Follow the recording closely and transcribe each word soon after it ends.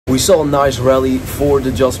saw a nice rally for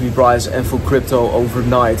the Jasmy price and for crypto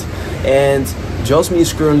overnight, and Jasmy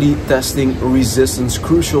is currently testing resistance,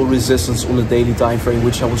 crucial resistance on the daily time frame,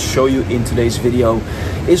 which I will show you in today's video.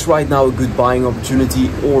 Is right now a good buying opportunity,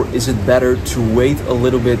 or is it better to wait a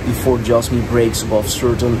little bit before Jasmy breaks above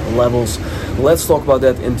certain levels? Let's talk about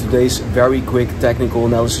that in today's very quick technical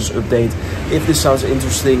analysis update. If this sounds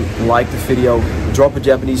interesting, like the video, drop a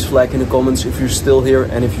Japanese flag in the comments if you're still here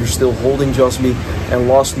and if you're still holding Jasmy. And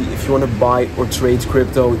lastly, if you want to buy or trade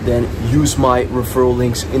crypto, then use my referral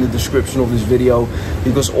links in the description of this video,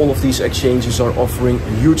 because all of these exchanges are offering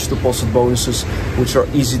huge deposit bonuses which are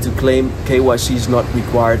easy to claim. KYC is not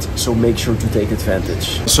required, so make sure to take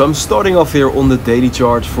advantage. So I'm starting off here on the daily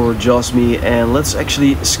chart for Jasmy, and let's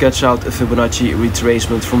actually sketch out a Fibonacci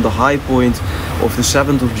retracement from the high point of the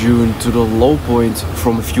 7th of June to the low point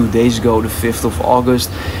from a few days ago, the 5th of August.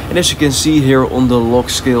 And as you can see here on the log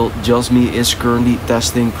scale, Jasmy is currently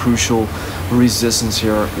testing crucial resistance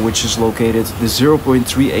here, which is located the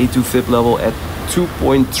 0.382 fib level at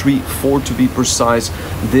 2.34 to be precise.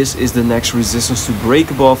 This is the next resistance to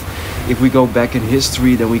break above. If we go back in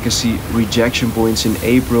history, then we can see rejection points in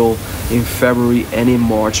April, in February and in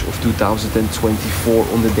March of 2024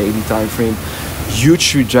 on the daily time frame.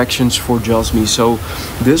 Huge rejections for Jasmy, so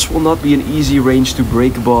this will not be an easy range to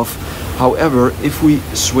break above. However, if we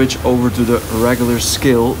switch over to the regular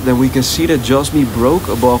scale, then we can see that Jasmy broke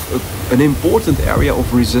above an important area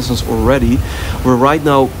of resistance already. We're right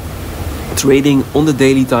now trading on the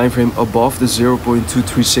daily time frame above the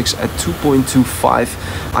 0.236 at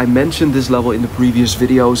 2.25. I mentioned this level in the previous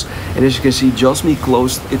videos, and as you can see, Jasmy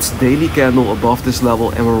closed its daily candle above this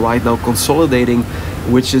level, and we're right now consolidating,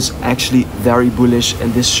 which is actually very bullish,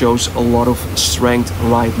 and this shows a lot of strength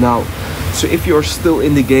right now. So if you're still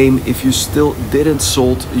in the game, if you still didn't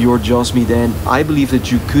sold your Jasmy, then I believe that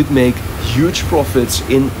you could make huge profits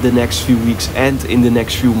in the next few weeks and in the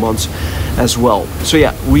next few months as well. So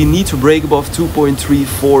yeah, we need to break above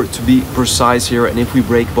 2.34 to be precise here, and if we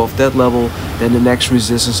break above that level, then the next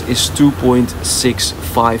resistance is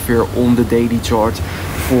 2.65 here on the daily chart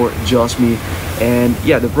for Jasmy. And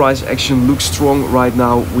yeah, the price action looks strong right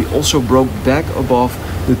now. We also broke back above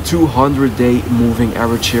the 200-day moving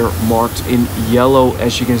average here, marked in yellow,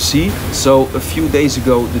 as you can see. So a few days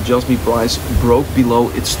ago, the Jasmy price broke below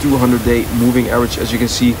its 200-day moving average, as you can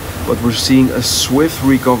see, but we're seeing a swift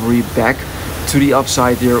recovery back to the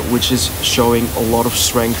upside here, which is showing a lot of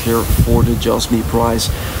strength here for the Jasmy price.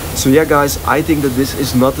 So yeah guys, I think that this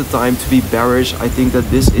is not the time to be bearish. I think that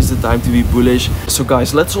this is the time to be bullish. So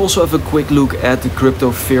guys, let's also have a quick look at the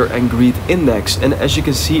crypto fear and greed index. And as you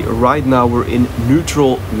can see right now, we're in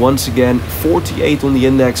neutral once again, 48 on the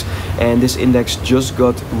index, and this index just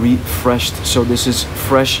got refreshed. So this is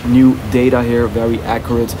fresh new data here, very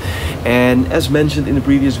accurate. And as mentioned in the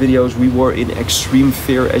previous videos, we were in extreme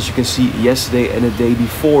fear, as you can see, yesterday and the day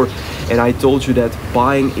before, and I told you that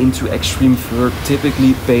buying into extreme fear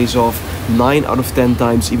typically pays off 9 out of 10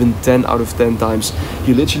 times, even 10 out of 10 times.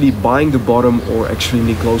 You're literally buying the bottom or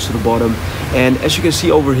extremely close to the bottom. And as you can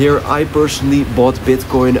see over here, I personally bought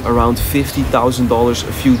Bitcoin around $50,000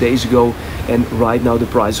 a few days ago, and right now the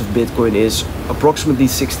price of Bitcoin is approximately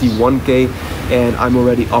 61k, and I'm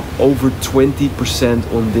already up over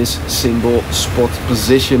 20% on this single spot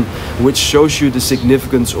position, which shows you the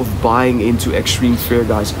significance of buying into extreme fear,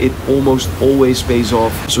 guys. It almost always pays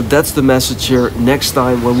off. So that's the message here. Next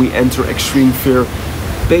time when we enter extreme fear,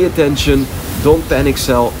 pay attention, don't panic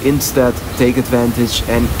sell, instead take advantage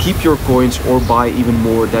and keep your coins or buy even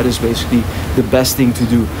more. That is basically the best thing to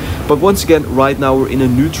do. But once again, right now we're in a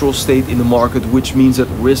neutral state in the market, which means that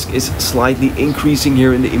risk is slightly increasing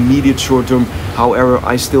here in the immediate short term. However,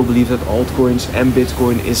 I still believe that altcoins and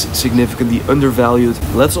Bitcoin is significantly undervalued.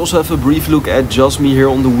 Let's also have a brief look at Jasmy here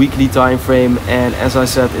on the weekly time frame. And as I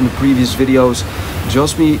said in the previous videos,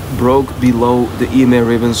 Jasmy broke below the EMA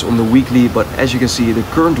ribbons on the weekly, but as you can see, the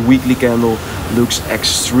current weekly candle looks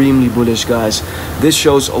extremely bullish, guys. This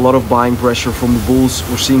shows a lot of buying pressure from the bulls.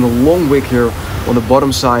 We're seeing a long wick here on the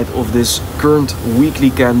bottom side of this current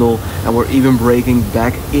weekly candle, and we're even breaking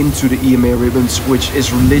back into the EMA ribbons, which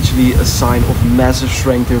is literally a sign of massive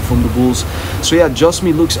strength here from the bulls. So yeah,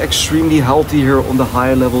 Jasmy looks extremely healthy here on the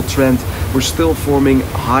higher level trend. We're still forming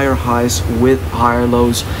higher highs with higher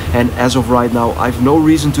lows, and as of right now, I've no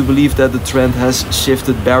reason to believe that the trend has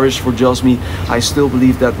shifted bearish for Jasmy. I still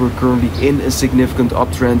believe that we're currently in a significant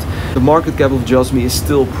uptrend. The market cap of Jasmy is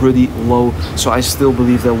still pretty low, so I still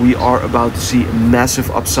believe that we are about to see a massive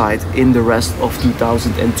upside in the rest of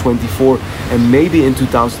 2024 and maybe in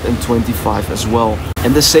 2025 as well.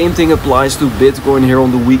 And the same thing applies to Bitcoin here on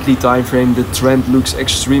the weekly time frame. The trend looks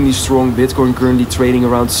extremely strong. Bitcoin currently trading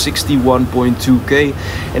around 61.2k,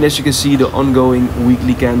 and as you can see, the ongoing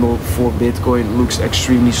weekly candle for Bitcoin looks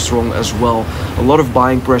extremely strong as well. A lot of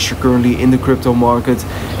buying pressure currently in the crypto market,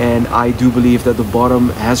 and I do believe that the bottom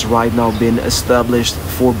has right now been established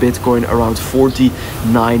for Bitcoin around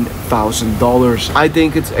 $49,000. I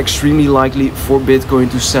think it's extremely likely for Bitcoin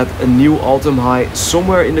to set a new all-time high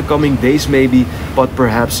somewhere in the coming days maybe, but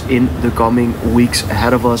perhaps in the coming weeks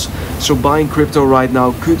ahead of us. So buying crypto right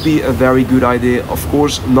now could be a very good idea. Of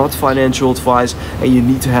course, not financial advice, and you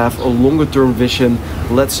need to have a longer term vision,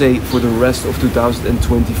 let's say for the rest of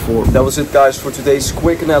 2024. That was it, guys, for today's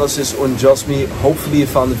quick analysis on Jasmy. Hopefully you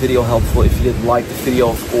found the video helpful. If you did, like the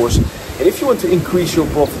video, of course. And if you want to increase your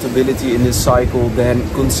profitability in this cycle, then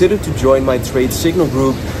consider to join my trade signal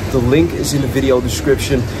group. The link is in the video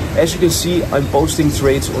description. As you can see, I'm posting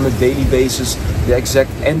trades on a daily basis, the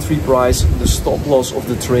exact entry price, the stop loss of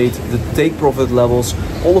the trade, the take profit levels,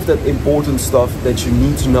 all of that important stuff that you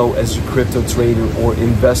need to know as a crypto trader or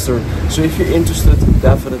investor. So if you're interested,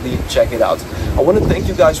 definitely check it out. I want to thank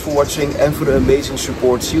you guys for watching and for the amazing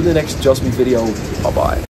support. See you in the next Jasmy video. Bye bye.